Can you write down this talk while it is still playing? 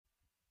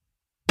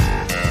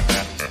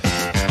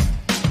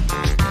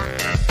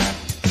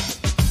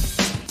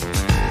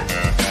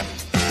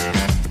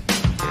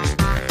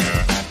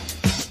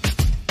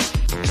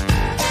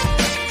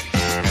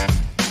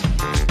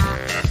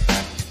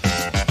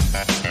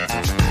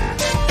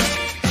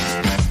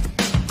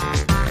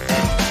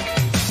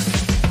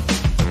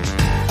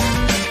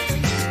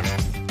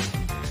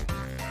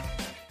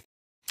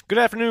Good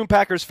afternoon,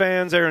 Packers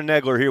fans. Aaron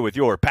Nagler here with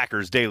your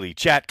Packers Daily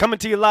Chat, coming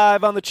to you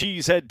live on the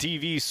Cheesehead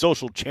TV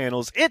social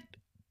channels. It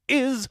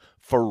is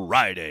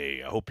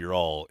Friday. I hope you're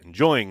all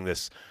enjoying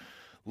this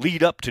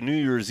lead up to New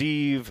Year's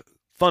Eve.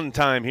 Fun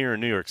time here in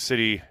New York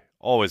City.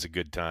 Always a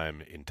good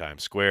time in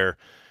Times Square.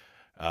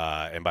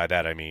 And by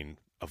that I mean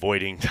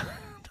avoiding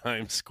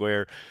Times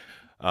Square.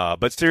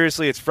 But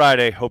seriously, it's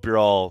Friday. Hope you're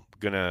all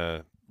going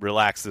to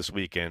relax this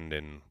weekend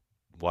and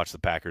watch the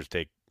Packers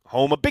take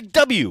home a big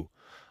W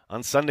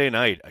on Sunday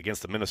night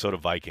against the Minnesota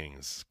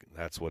Vikings.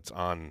 That's what's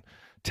on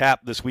tap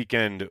this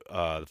weekend.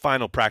 The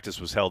final practice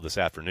was held this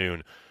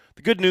afternoon.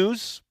 The good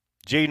news,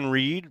 Jayden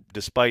Reed,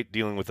 despite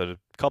dealing with a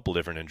couple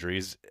different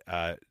injuries,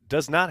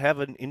 does not have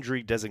an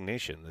injury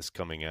designation this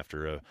coming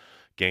after a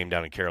game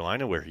down in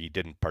Carolina where he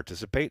didn't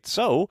participate.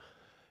 So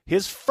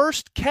his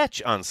first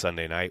catch on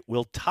Sunday night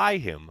will tie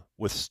him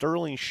with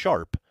Sterling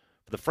Sharpe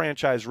for the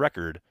franchise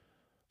record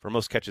for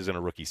most catches in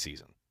a rookie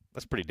season.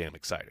 That's pretty damn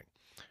exciting.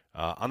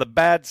 On the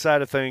bad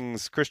side of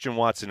things, Christian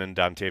Watson and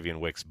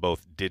Dontavian Wicks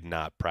both did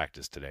not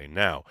practice today.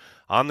 Now,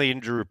 on the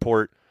injury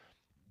report,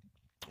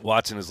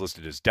 Watson is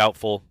listed as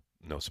doubtful.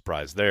 No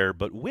surprise there.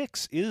 But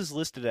Wicks is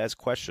listed as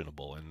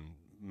questionable, and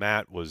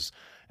Matt was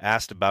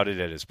asked about it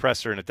at his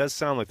presser, and it does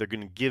sound like they're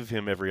going to give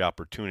him every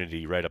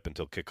opportunity right up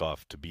until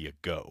kickoff to be a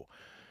go.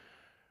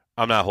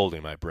 I'm not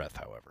holding my breath,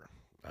 however.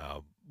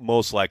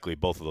 Most likely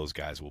both of those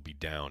guys will be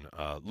down.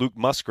 Luke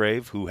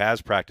Musgrave, who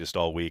has practiced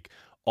all week,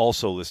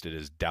 also listed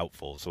as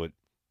doubtful. So it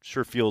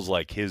sure feels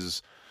like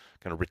his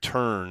kind of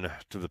return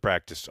to the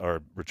practice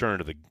or return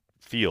to the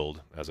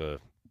field as a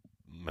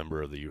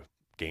member of the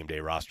game day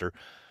roster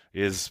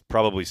is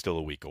probably still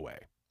a week away.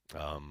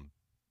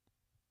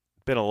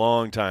 Been a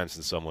long time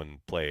since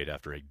someone played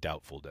after a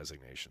doubtful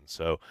designation.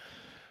 So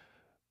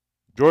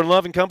Jordan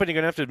Love and company are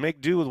going to have to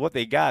make do with what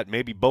they got.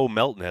 Maybe Bo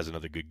Melton has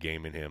another good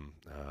game in him.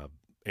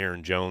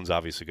 Aaron Jones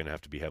obviously going to have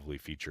to be heavily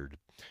featured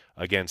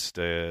against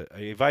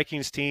a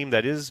Vikings team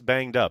that is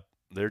banged up.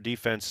 Their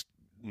defense,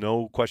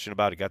 no question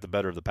about it, got the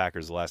better of the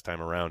Packers the last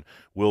time around.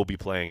 Will be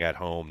playing at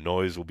home.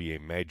 Noise will be a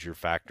major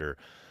factor.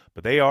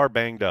 But they are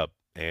banged up,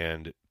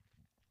 and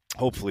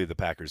hopefully the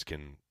Packers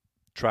can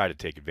try to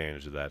take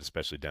advantage of that,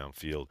 especially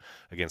downfield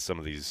against some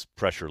of these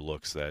pressure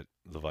looks that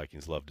the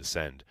Vikings love to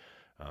send.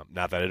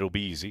 Not that it'll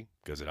be easy,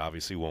 because it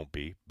obviously won't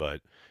be,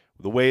 but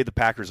the way the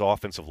Packers'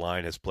 offensive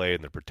line has played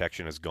and their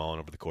protection has gone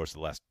over the course of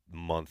the last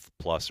month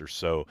plus or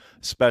so,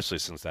 especially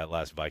since that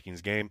last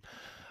Vikings game,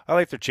 I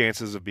like their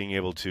chances of being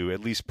able to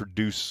at least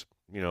produce,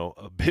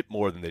 a bit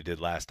more than they did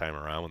last time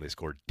around when they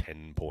scored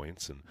 10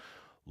 points and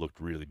looked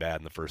really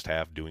bad in the first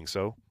half doing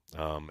so,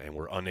 and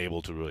were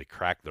unable to really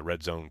crack the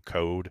red zone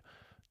code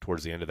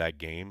towards the end of that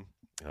game.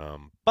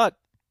 But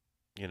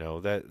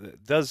that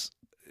does,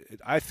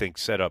 I think,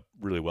 set up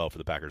really well for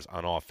the Packers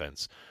on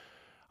offense.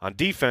 On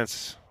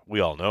defense, we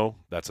all know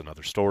that's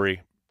another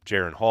story.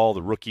 Jaren Hall,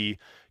 the rookie,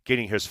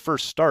 getting his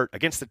first start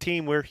against the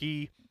team where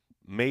he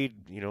made,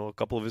 a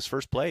couple of his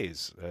first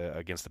plays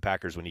against the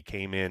Packers when he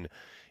came in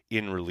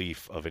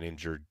relief of an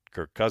injured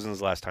Kirk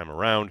Cousins last time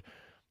around.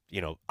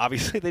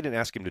 Obviously they didn't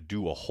ask him to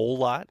do a whole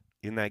lot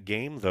in that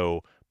game,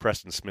 though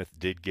Preston Smith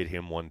did get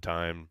him one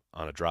time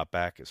on a drop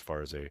back as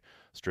far as a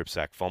strip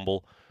sack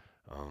fumble.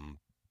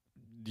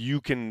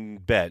 You can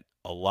bet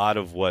a lot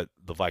of what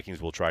the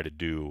Vikings will try to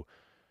do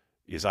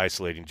is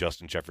isolating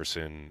Justin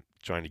Jefferson,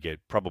 trying to get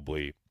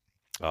probably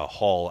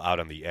Hall out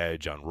on the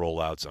edge on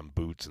rollouts, on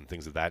boots, and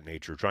things of that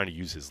nature, trying to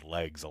use his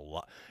legs a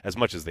lot, as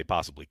much as they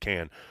possibly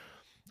can.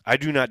 I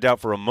do not doubt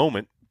for a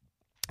moment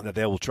that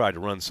they will try to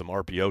run some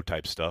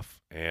RPO-type stuff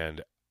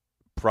and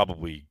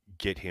probably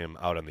get him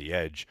out on the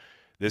edge.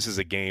 This is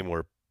a game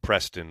where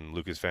Preston,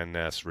 Lucas Van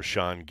Ness,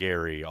 Rashawn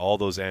Gary, all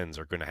those ends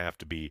are going to have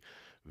to be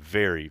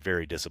very,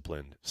 very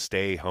disciplined,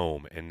 stay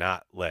home, and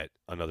not let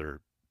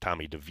another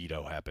Tommy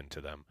DeVito happen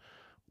to them,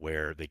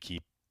 where they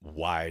keep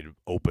wide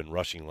open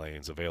rushing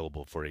lanes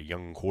available for a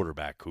young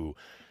quarterback who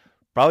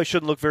probably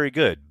shouldn't look very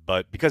good,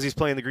 but because he's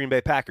playing the Green Bay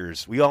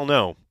Packers, we all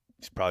know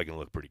he's probably going to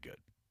look pretty good.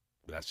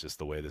 That's just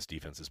the way this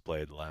defense has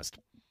played the last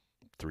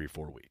 3 or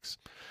 4 weeks.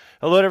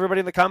 Hello to everybody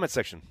in the comment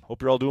section.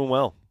 Hope you're all doing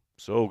well.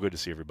 So good to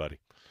see everybody.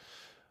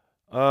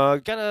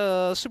 Got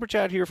a super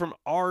chat here from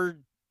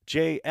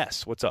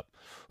RJS. What's up?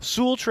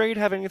 Sewell trade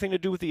have anything to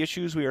do with the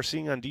issues we are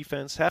seeing on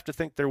defense? Have to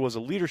think there was a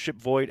leadership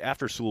void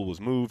after Sewell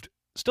was moved.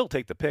 Still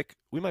take the pick.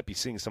 We might be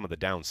seeing some of the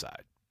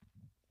downside.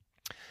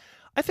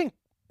 I think,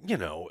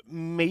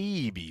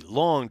 maybe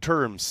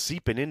long-term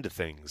seeping into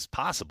things,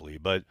 possibly.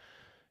 But,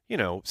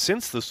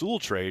 since the Sewell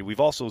trade, we've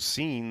also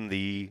seen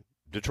the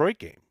Detroit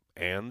game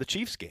and the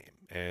Chiefs game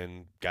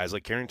and guys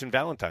like Carrington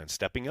Valentine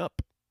stepping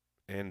up.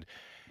 And,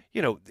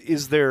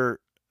 is there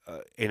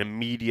an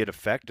immediate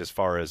effect as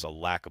far as a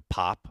lack of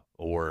pop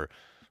or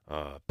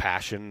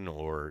passion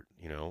or,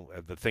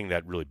 the thing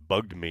that really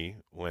bugged me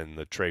when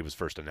the trade was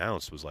first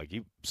announced was like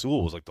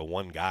Sewell was like the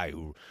one guy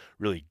who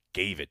really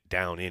gave it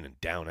down in and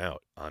down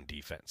out on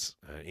defense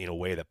in a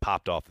way that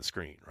popped off the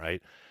screen,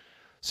 right?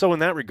 So in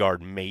that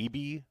regard,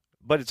 maybe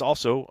But it's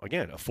also,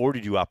 again,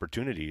 afforded you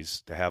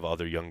opportunities to have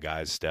other young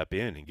guys step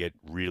in and get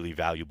really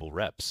valuable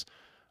reps.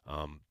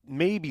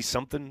 Maybe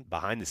something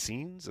behind the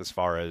scenes as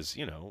far as,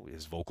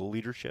 his vocal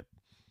leadership.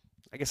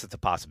 I guess it's a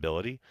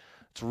possibility.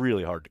 It's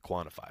really hard to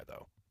quantify,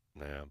 though.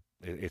 Yeah,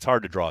 it's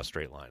hard to draw a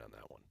straight line on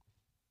that one.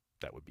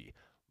 That would be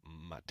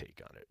my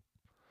take on it.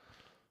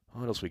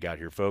 What else we got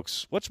here,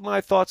 folks? What's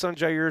my thoughts on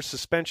Jair's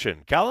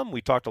suspension? Callum,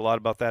 we talked a lot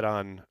about that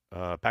on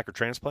Packer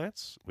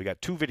Transplants. We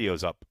got 2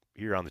 videos up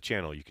here on the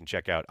channel you can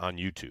check out on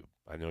YouTube.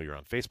 I know you're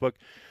on Facebook.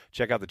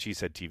 Check out the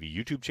Cheesehead TV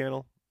YouTube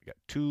channel. We got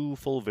 2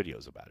 full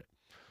videos about it.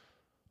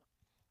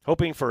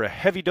 Hoping for a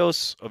heavy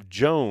dose of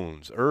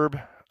Jones. Herb,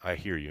 I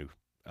hear you.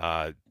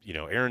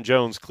 Aaron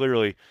Jones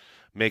clearly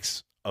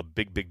makes a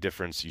big, big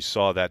difference. You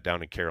saw that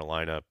down in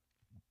Carolina.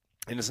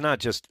 And it's not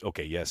just,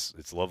 okay, yes,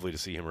 it's lovely to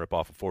see him rip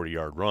off a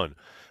 40-yard run,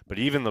 but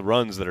even the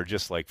runs that are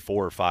just like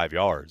 4 or 5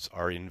 yards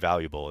are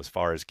invaluable as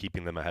far as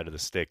keeping them ahead of the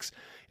sticks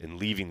and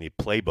leaving the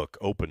playbook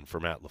open for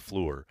Matt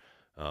LaFleur.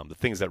 The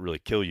things that really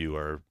kill you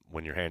are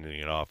when you're handing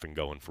it off and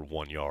going for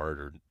 1 yard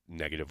or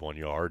 -1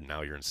 yard, and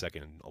now you're in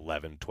second and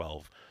 11,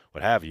 12,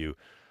 what have you.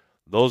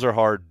 Those are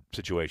hard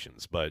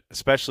situations, but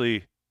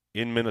especially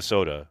in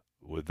Minnesota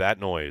with that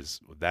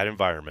noise, with that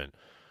environment,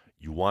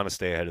 you want to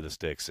stay ahead of the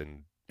sticks,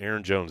 and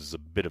Aaron Jones is a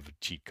bit of a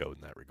cheat code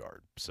in that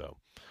regard. So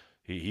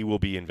he will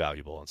be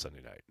invaluable on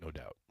Sunday night, no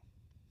doubt.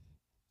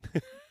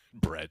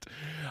 Brett,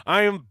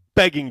 I am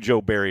begging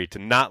Joe Barry to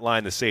not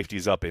line the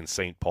safeties up in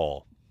St.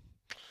 Paul.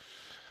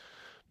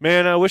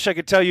 Man, I wish I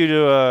could tell you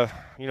to,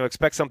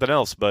 expect something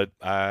else, but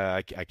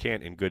I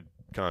can't in good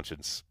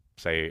conscience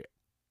say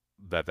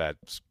that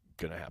that's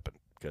going to happen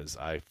because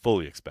I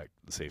fully expect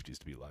the safeties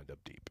to be lined up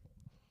deep.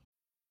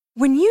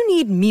 When you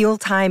need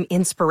mealtime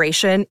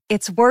inspiration,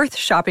 it's worth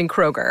shopping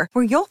Kroger,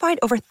 where you'll find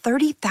over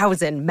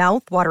 30,000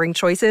 mouth-watering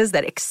choices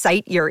that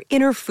excite your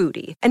inner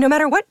foodie. And no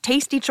matter what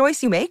tasty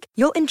choice you make,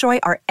 you'll enjoy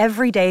our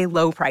everyday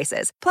low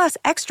prices, plus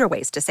extra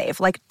ways to save,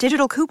 like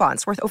digital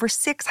coupons worth over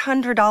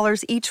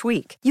 $600 each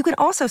week. You can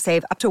also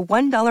save up to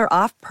 $1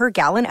 off per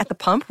gallon at the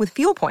pump with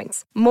fuel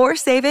points. More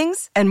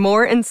savings and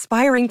more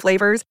inspiring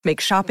flavors make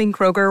shopping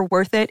Kroger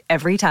worth it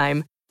every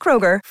time.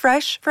 Kroger,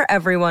 fresh for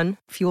everyone.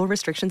 Fuel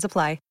restrictions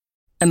apply.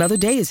 Another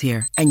day is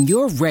here, and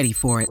you're ready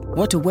for it.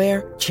 What to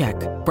wear? Check.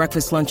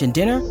 Breakfast, lunch, and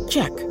dinner?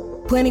 Check.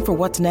 Planning for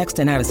what's next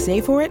and how to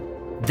save for it?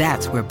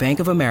 That's where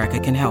Bank of America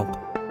can help.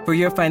 For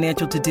your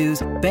financial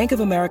to-dos, Bank of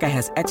America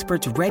has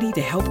experts ready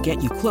to help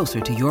get you closer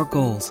to your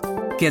goals.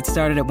 Get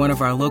started at one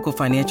of our local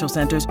financial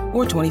centers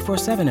or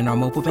 24/7 in our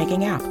mobile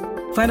banking app.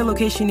 Find a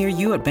location near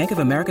you at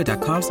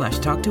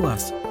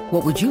bankofamerica.com/talktous.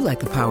 What would you like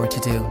the power to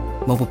do?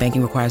 Mobile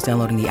banking requires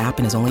downloading the app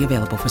and is only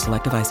available for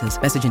select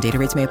devices. Message and data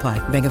rates may apply.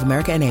 Bank of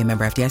America N.A.,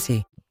 member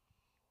FDIC.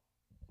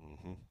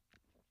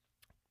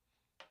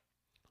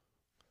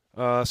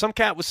 If some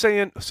cat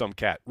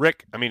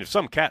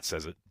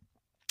says it.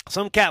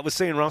 Some cat was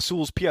saying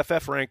Rasul's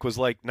PFF rank was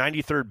like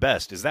 93rd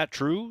best. Is that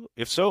true?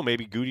 If so,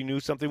 maybe Goody knew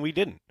something we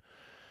didn't.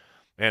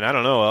 And I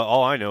don't know.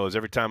 All I know is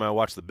every time I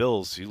watch the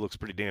Bills, he looks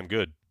pretty damn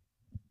good.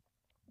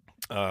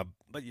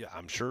 But yeah,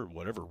 I'm sure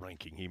whatever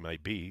ranking he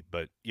might be.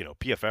 But,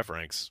 PFF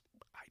ranks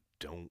I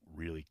don't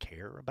really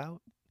care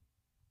about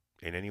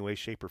in any way,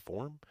 shape, or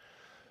form.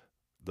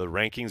 The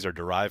rankings are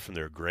derived from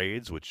their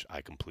grades, which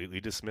I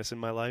completely dismiss in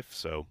my life.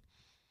 So,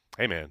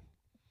 hey, man,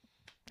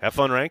 have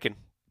fun ranking,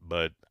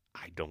 but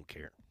I don't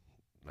care.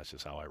 That's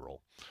just how I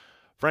roll.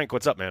 Frank,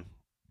 what's up, man?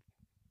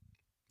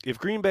 If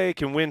Green Bay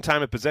can win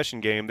time of possession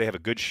game, they have a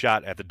good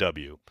shot at the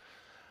W.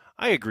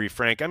 I agree,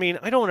 Frank. I mean,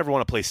 I don't ever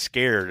want to play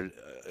scared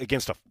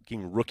against a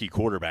fucking rookie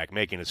quarterback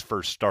making his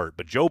first start,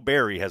 but Joe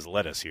Barry has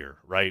led us here,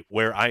 right,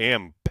 where I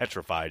am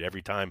petrified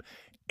every time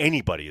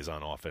anybody is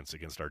on offense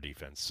against our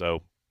defense.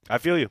 So I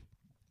feel you.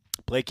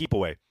 Play keep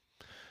away.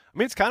 I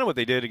mean, it's kind of what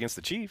they did against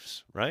the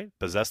Chiefs, right?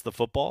 Possess the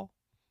football,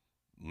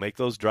 make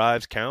those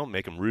drives count,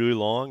 make them really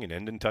long and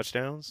end in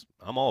touchdowns.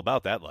 I'm all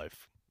about that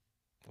life.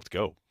 Let's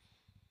go.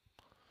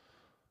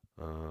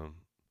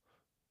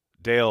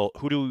 Dale,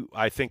 who do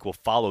I think will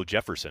follow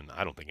Jefferson?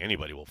 I don't think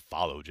anybody will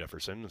follow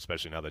Jefferson,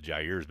 especially now that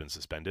Jair has been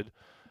suspended.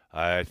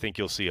 I think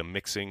you'll see a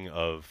mixing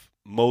of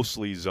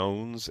mostly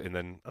zones and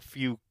then a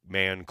few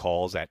man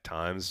calls at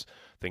times.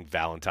 I think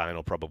Valentine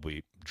will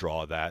probably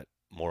draw that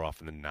more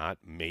often than not.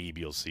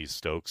 Maybe you'll see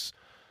Stokes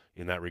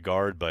in that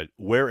regard, but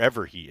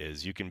wherever he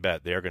is, you can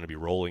bet they're going to be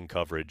rolling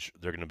coverage.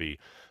 They're going to be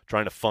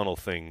trying to funnel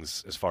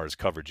things as far as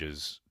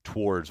coverages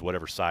towards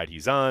whatever side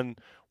he's on,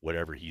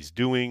 whatever he's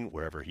doing,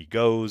 wherever he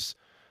goes.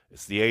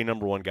 It's the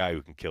number one guy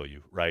who can kill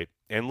you, right?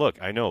 And look,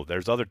 I know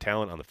there's other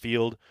talent on the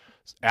field.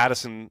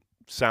 Addison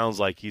sounds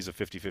like he's a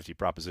 50-50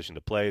 proposition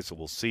to play, so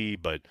we'll see.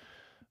 But,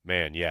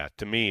 man, yeah,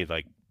 to me,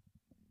 like,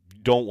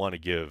 don't want to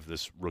give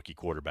this rookie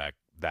quarterback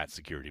that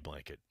security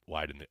blanket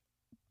out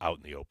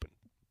in the open.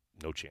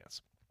 No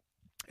chance.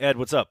 Ed,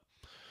 what's up?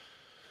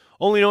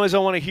 Only noise I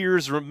want to hear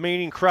is the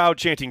remaining crowd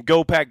chanting,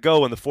 "Go, Pack,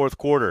 go," in the fourth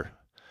quarter.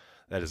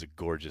 That is a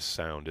gorgeous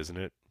sound, isn't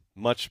it?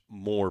 Much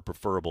more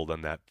preferable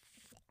than that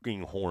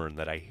fucking horn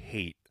that I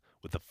hate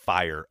with the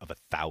fire of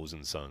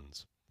 1,000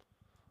 suns.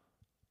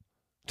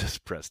 Does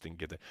Preston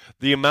get that?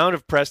 The amount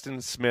of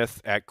Preston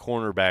Smith at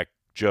cornerback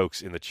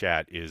jokes in the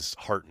chat is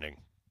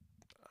heartening.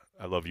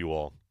 I love you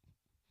all.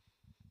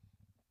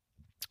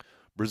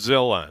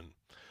 Brazil on.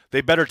 They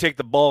better take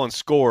the ball and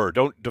score.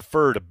 Don't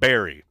defer to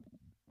Barry.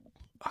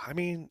 I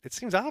mean, it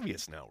seems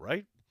obvious now,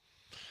 right?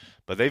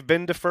 But they've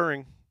been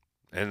deferring,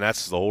 and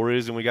that's the whole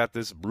reason we got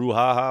this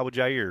brouhaha with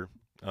Jair.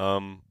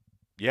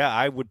 Yeah,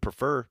 I would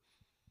prefer,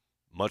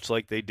 much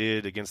like they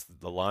did against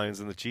the Lions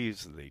and the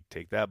Chiefs, they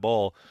take that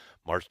ball,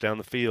 march down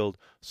the field,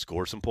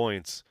 score some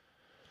points.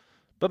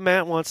 But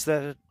Matt wants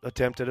that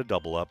attempt at a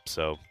double up,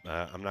 so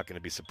I'm not going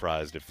to be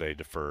surprised if they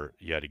defer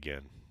yet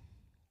again.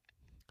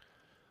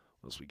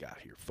 What else we got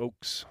here,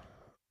 folks?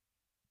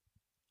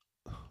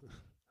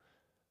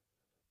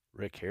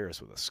 Rick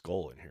Harris with a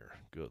skull in here.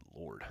 Good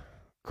Lord.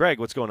 Craig,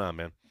 what's going on,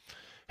 man?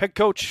 Head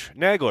coach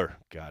Nagler,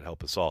 God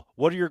help us all.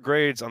 What are your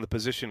grades on the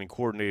position and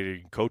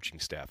coordinating coaching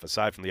staff,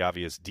 aside from the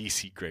obvious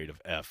DC grade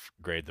of F,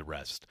 grade the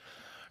rest?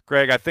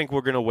 Greg, I think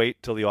we're going to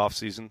wait till the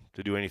offseason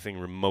to do anything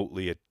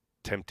remotely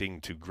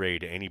attempting to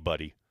grade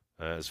anybody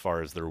as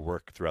far as their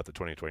work throughout the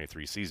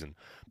 2023 season,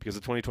 because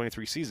the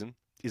 2023 season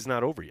is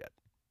not over yet.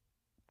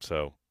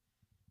 So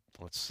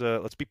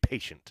let's be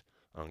patient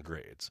on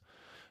grades.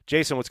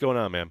 Jason, what's going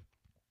on, man?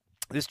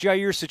 This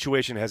Jair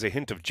situation has a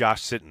hint of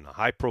Josh Sitton, a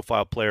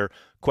high-profile player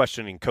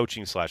questioning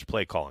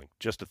coaching/play calling.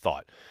 Just a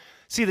thought.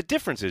 See, the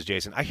difference is,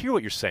 Jason, I hear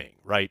what you're saying,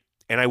 right?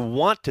 And I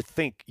want to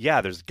think,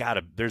 yeah, there's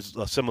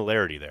a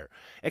similarity there.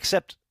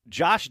 Except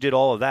Josh did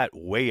all of that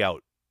way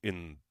out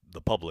in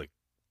the public,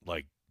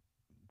 like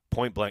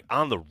point blank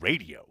on the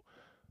radio,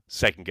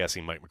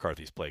 second-guessing Mike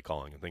McCarthy's play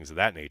calling and things of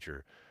that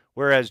nature.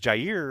 Whereas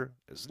Jair,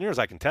 as near as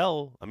I can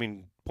tell, I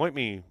mean, point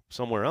me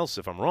somewhere else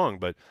if I'm wrong,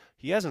 but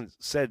he hasn't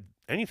said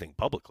anything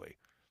publicly.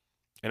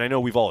 And I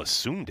know we've all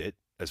assumed it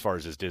as far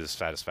as his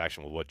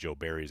dissatisfaction with what Joe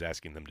Barry is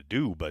asking them to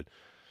do, but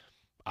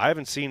I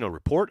haven't seen a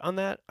report on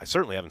that. I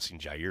certainly haven't seen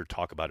Jair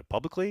talk about it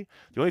publicly.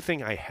 The only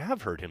thing I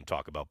have heard him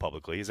talk about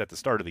publicly is at the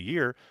start of the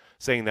year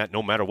saying that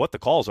no matter what the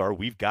calls are,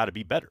 we've got to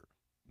be better,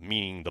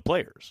 meaning the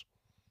players.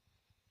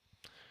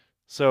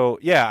 So,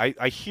 yeah,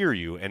 I hear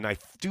you, and I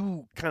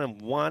do kind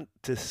of want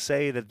to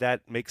say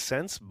that makes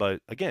sense,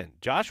 but again,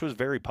 Josh was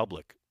very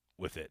public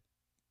with it,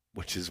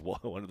 which is one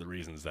of the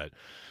reasons that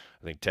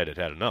I think Ted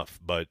had enough.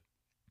 But,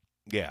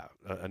 yeah,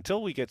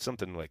 until we get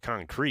something like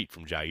concrete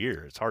from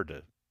Jair, it's hard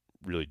to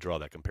really draw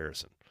that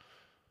comparison.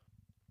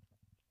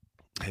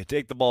 Hey,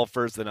 take the ball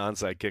first, then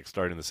onside kick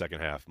starting the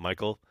second half.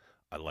 Michael,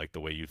 I like the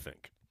way you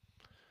think.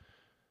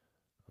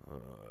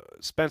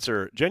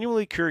 Spencer,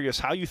 genuinely curious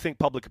how you think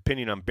public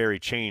opinion on Barry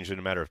changed in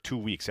a matter of 2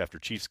 weeks after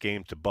Chiefs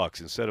game to Bucks.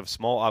 Instead of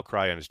small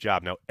outcry on his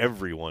job, now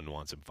everyone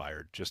wants him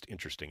fired. Just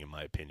interesting in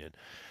my opinion.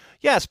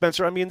 Yeah,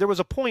 Spencer, I mean, there was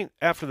a point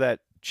after that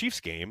Chiefs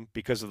game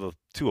because of the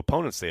two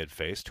opponents they had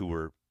faced who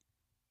were,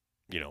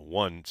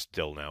 one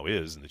still now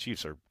is, and the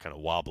Chiefs are kind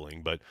of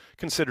wobbling, but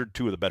considered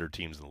two of the better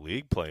teams in the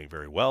league, playing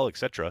very well,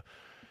 etc.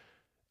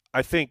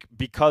 I think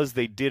because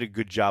they did a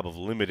good job of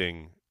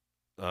limiting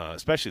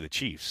especially the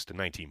Chiefs, to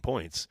 19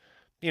 points,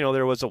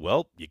 there was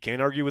you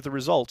can't argue with the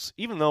results,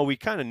 even though we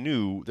kind of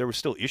knew there were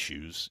still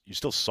issues. You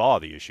still saw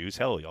the issues.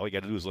 Hell, all you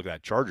got to do is look at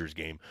that Chargers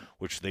game,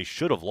 which they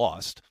should have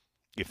lost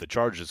if the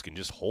Chargers can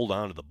just hold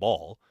on to the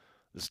ball.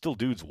 There's still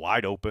dudes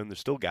wide open. There's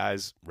still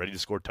guys ready to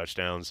score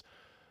touchdowns.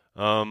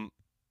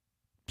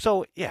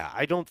 So, yeah,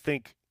 I do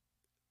think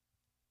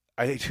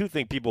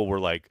people were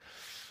like,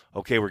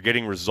 okay, we're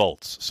getting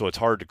results, so it's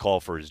hard to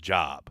call for his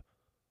job.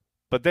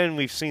 But then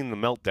we've seen the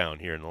meltdown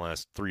here in the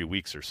last 3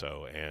 weeks or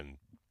so, and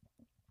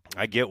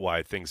I get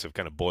why things have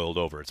kind of boiled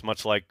over. It's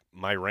much like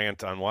my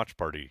rant on Watch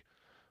Party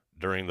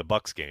during the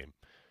Bucks game.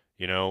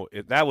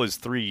 That was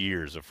 3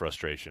 years of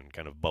frustration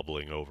kind of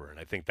bubbling over, and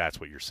I think that's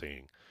what you're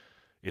seeing.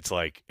 It's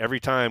like every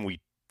time we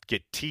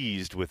get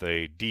teased with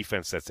a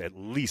defense that's at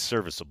least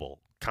serviceable,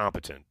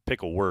 competent,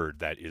 pick a word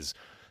that is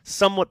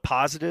somewhat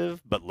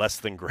positive but less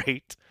than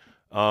great,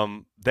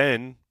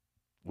 then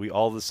we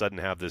all of a sudden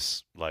have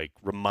this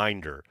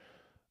reminder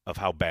of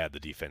how bad the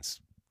defense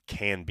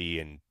can be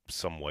and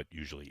somewhat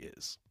usually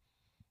is.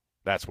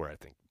 That's where I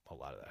think a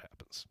lot of that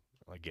happens.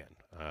 Again,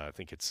 I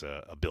think it's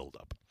a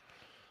build-up.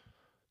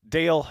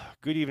 Dale,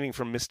 good evening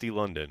from misty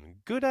London.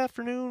 Good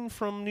afternoon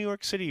from New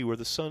York City, where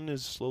the sun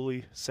is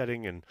slowly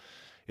setting, and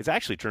it's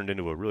actually turned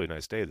into a really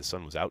nice day. The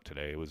sun was out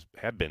today. It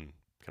had been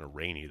kind of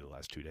rainy the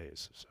last 2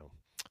 days, so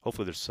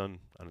hopefully there's sun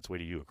on its way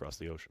to you across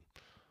the ocean.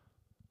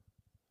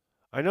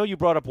 I know you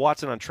brought up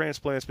Watson on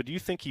transplants, but do you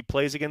think he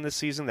plays again this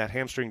season? That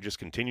hamstring just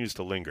continues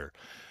to linger.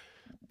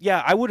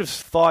 Yeah, I would have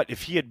thought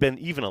if he had been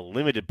even a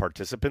limited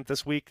participant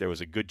this week, there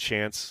was a good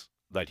chance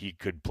that he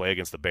could play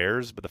against the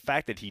Bears. But the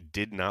fact that he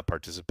did not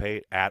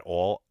participate at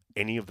all,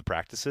 any of the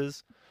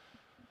practices,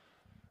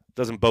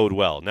 doesn't bode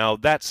well. Now,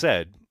 that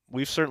said,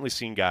 we've certainly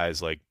seen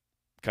guys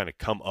kind of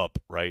come up,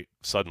 right,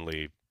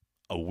 suddenly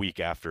a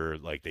week after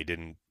they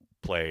didn't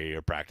play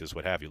or practice,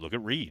 what have you. Look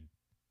at Reed,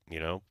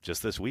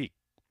 just this week.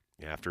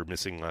 After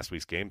missing last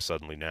week's game,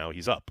 suddenly now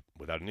he's up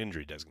without an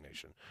injury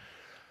designation.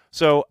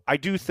 So I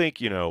do think,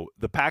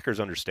 the Packers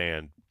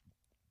understand,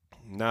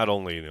 not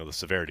only the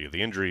severity of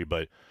the injury,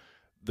 but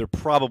they're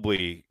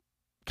probably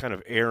kind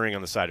of erring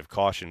on the side of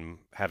caution,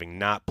 having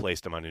not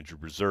placed him on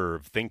injured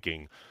reserve,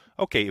 thinking,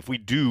 okay, if we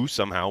do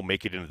somehow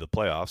make it into the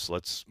playoffs,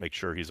 let's make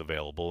sure he's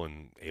available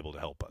and able to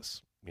help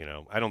us.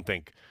 I don't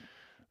think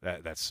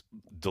that's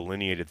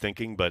delineated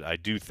thinking, but I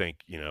do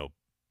think,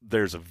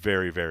 there's a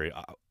very, very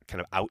kind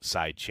of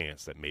outside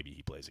chance that maybe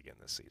he plays again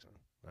this season.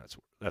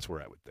 That's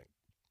where I would think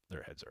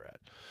their heads are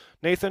at.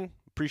 Nathan,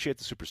 appreciate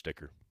the super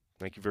sticker.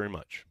 Thank you very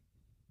much.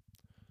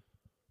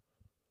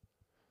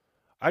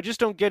 I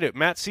just don't get it.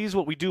 Matt sees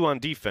what we do on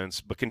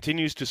defense, but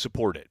continues to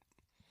support it.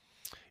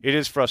 It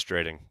is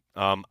frustrating.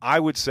 I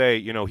would say,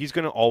 he's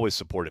going to always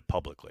support it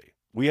publicly.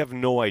 We have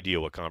no idea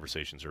what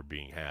conversations are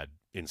being had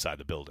inside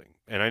the building.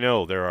 And I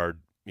know there are,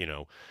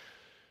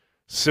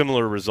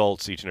 similar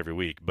results each and every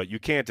week, but you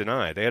can't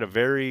deny they had a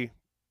very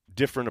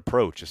different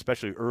approach,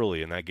 especially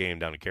early in that game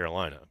down in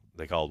Carolina.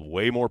 They called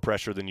way more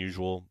pressure than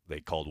usual. They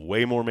called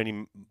way more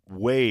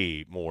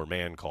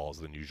man calls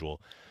than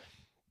usual.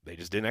 They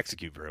just didn't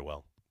execute very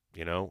well.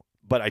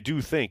 But I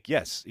do think,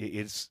 yes,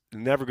 it's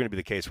never going to be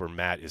the case where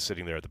Matt is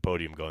sitting there at the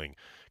podium going,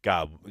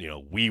 God,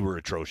 we were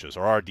atrocious,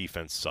 or our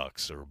defense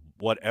sucks, or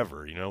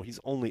whatever. He's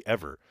only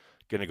ever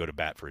going to go to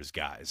bat for his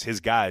guys. His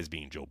guys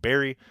being Joe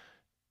Barry,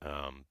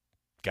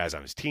 guys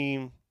on his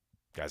team,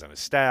 guys on his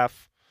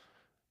staff.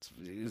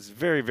 It's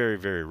very, very,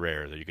 very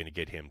rare that you're going to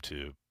get him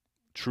to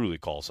truly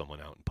call someone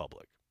out in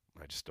public.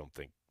 I just don't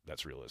think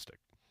that's realistic.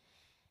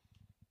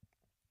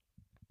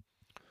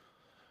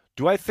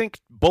 Do I think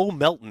Bo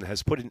Melton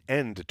has put an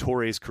end to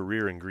Torre's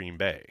career in Green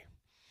Bay?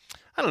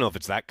 I don't know if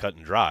it's that cut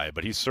and dry,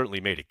 but he's certainly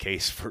made a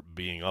case for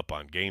being up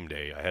on game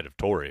day ahead of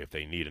Torre if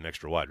they need an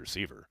extra wide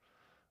receiver.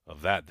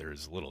 Of that,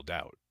 there's little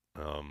doubt.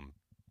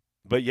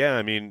 But yeah,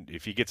 I mean,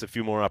 if he gets a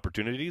few more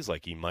opportunities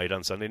like he might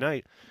on Sunday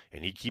night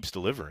and he keeps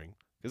delivering,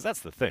 because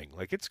that's the thing.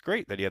 Like, it's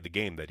great that he had the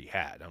game that he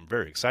had. I'm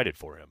very excited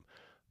for him,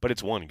 but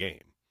it's one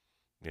game.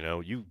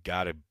 You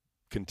got to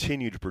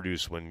continue to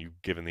produce when you're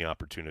given the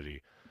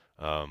opportunity.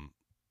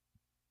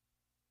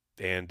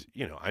 And,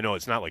 I know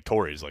it's not like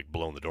Torre's like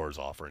blowing the doors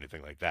off or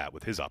anything like that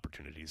with his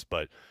opportunities,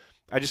 but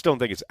I just don't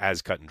think it's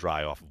as cut and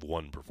dry off of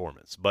one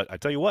performance. But I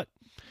tell you what,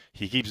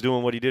 he keeps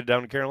doing what he did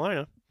down in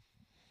Carolina.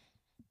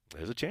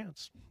 There's a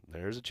chance.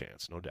 There's a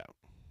chance, no doubt.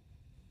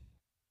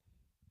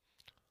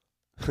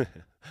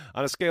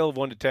 On a scale of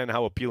 1 to 10,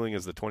 how appealing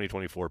is the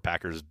 2024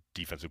 Packers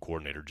defensive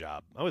coordinator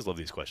job? I always love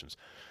these questions.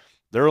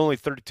 There are only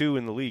 32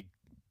 in the league,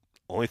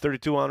 only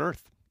 32 on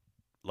earth.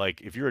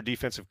 Like, if you're a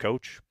defensive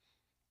coach,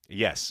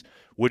 yes.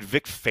 Would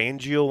Vic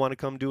Fangio want to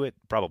come do it?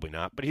 Probably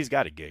not, but he's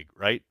got a gig,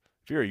 right?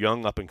 If you're a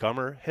young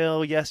up-and-comer,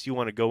 hell yes, you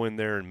want to go in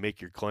there and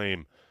make your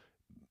claim,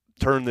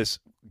 turn this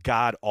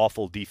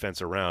god-awful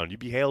defense around. You'd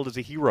be hailed as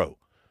a hero.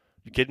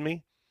 You kidding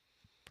me?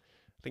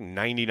 I think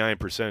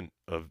 99%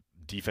 of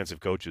defensive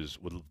coaches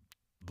would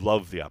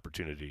love the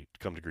opportunity to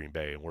come to Green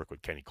Bay and work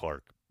with Kenny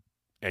Clark.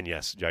 And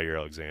yes, Jair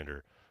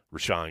Alexander,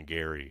 Rashawn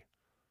Gary,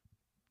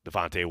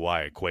 Devontae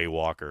Wyatt, Quay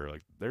Walker.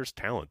 Like, there's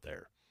talent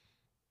there.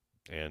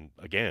 And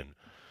again,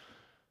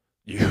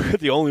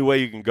 the only way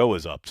you can go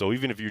is up. So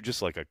even if you're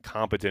just like a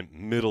competent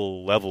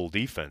middle-level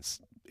defense,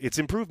 it's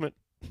improvement.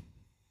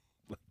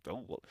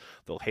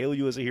 They'll hail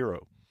you as a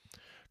hero.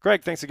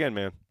 Greg, thanks again,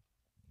 man.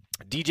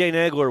 DJ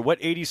Nagler, what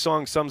 80s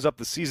song sums up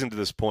the season to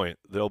this point?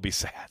 There'll be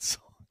sad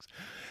songs.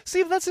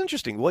 See, that's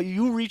interesting. What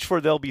you reach for,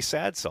 there'll be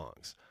sad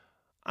songs.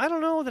 I don't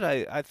know that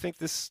I think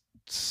this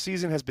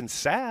season has been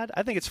sad.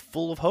 I think it's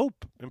full of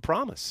hope and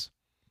promise.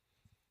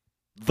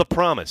 The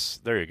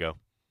Promise. There you go.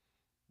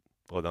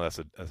 Well, no, that's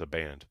a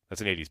band.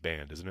 That's an 80s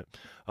band, isn't it?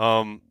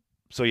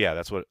 So yeah,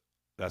 that's what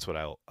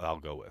I'll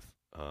go with.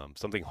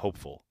 Something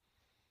hopeful.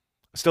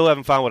 I still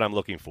haven't found what I'm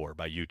looking for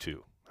by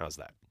U2. How's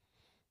that?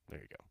 There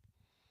you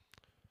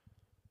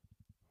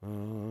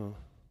go.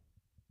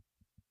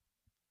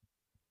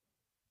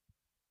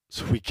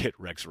 So we get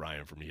Rex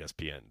Ryan from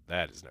ESPN.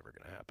 That is never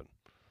going to happen.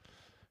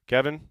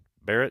 Kevin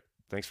Barrett,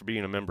 thanks for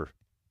being a member.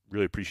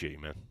 Really appreciate you,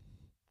 man.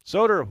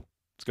 Soder,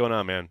 what's going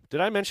on, man? Did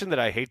I mention that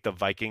I hate the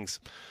Vikings?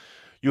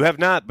 You have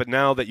not, but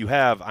now that you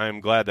have, I'm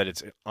glad that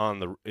it's on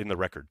the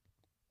record.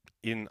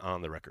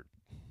 On the record.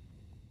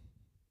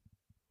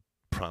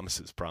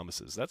 Promises.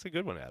 That's a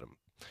good one, Adam.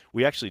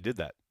 We actually did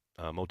that.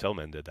 Motel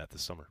Men did that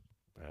this summer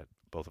at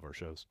both of our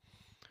shows.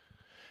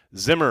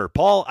 Zimmer.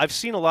 Paul, I've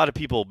seen a lot of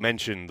people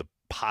mention the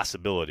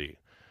possibility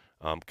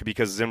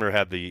because Zimmer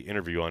had the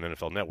interview on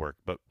NFL Network,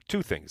 but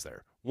two things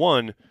there.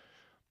 One,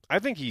 I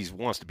think he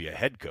wants to be a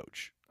head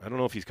coach. I don't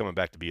know if he's coming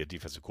back to be a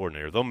defensive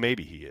coordinator, though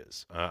maybe he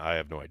is. I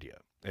have no idea.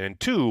 And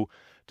two,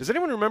 does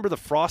anyone remember the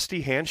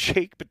frosty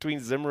handshake between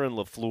Zimmer and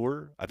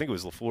LaFleur? I think it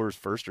was LaFleur's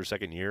first or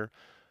second year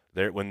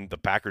there when the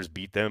Packers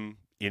beat them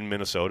in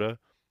Minnesota,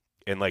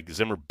 and like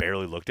Zimmer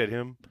barely looked at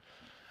him.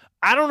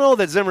 I don't know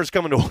that Zimmer's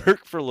coming to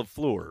work for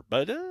LaFleur,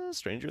 but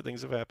stranger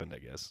things have happened, I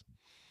guess.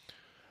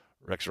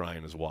 Rex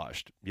Ryan is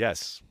washed.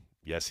 Yes,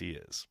 he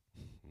is.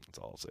 That's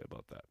all I'll say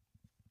about that.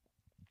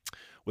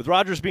 With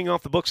Rodgers being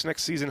off the books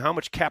next season, how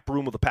much cap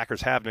room will the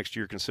Packers have next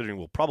year, considering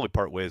we'll probably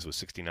part ways with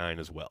 69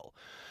 as well?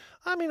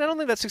 I mean, I don't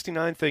think that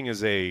 69 thing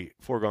is a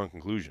foregone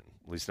conclusion,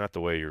 at least not the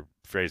way you're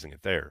phrasing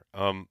it there.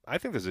 I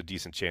think there's a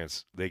decent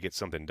chance they get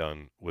something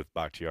done with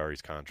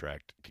Bakhtiari's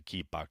contract to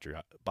keep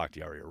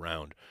Bakhtiari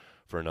around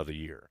for another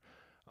year.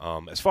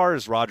 As far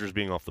as Rodgers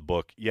being off the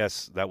book,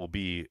 yes, that will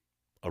be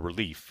a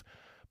relief,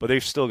 but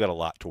they've still got a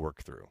lot to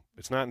work through.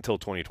 It's not until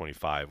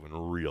 2025 when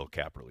real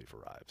cap relief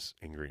arrives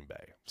in Green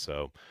Bay.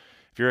 So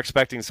if you're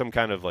expecting some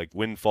kind of like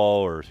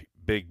windfall or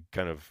big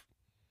kind of,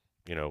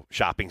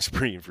 shopping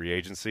spree in free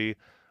agency,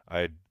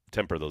 I'd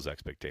temper those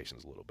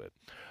expectations a little bit.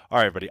 All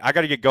right, everybody, I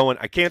got to get going.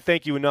 I can't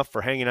thank you enough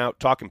for hanging out,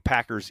 talking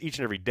Packers each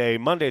and every day,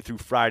 Monday through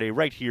Friday,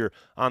 right here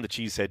on the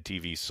Cheesehead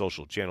TV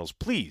social channels.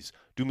 Please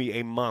do me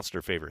a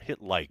monster favor.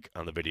 Hit like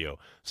on the video,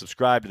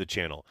 subscribe to the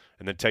channel,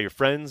 and then tell your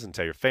friends and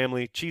tell your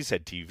family.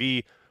 Cheesehead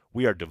TV,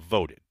 we are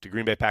devoted to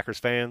Green Bay Packers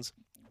fans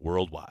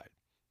worldwide.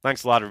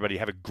 Thanks a lot, everybody.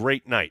 Have a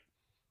great night.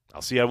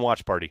 I'll see you on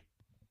Watch Party.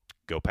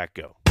 Go Pack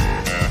Go.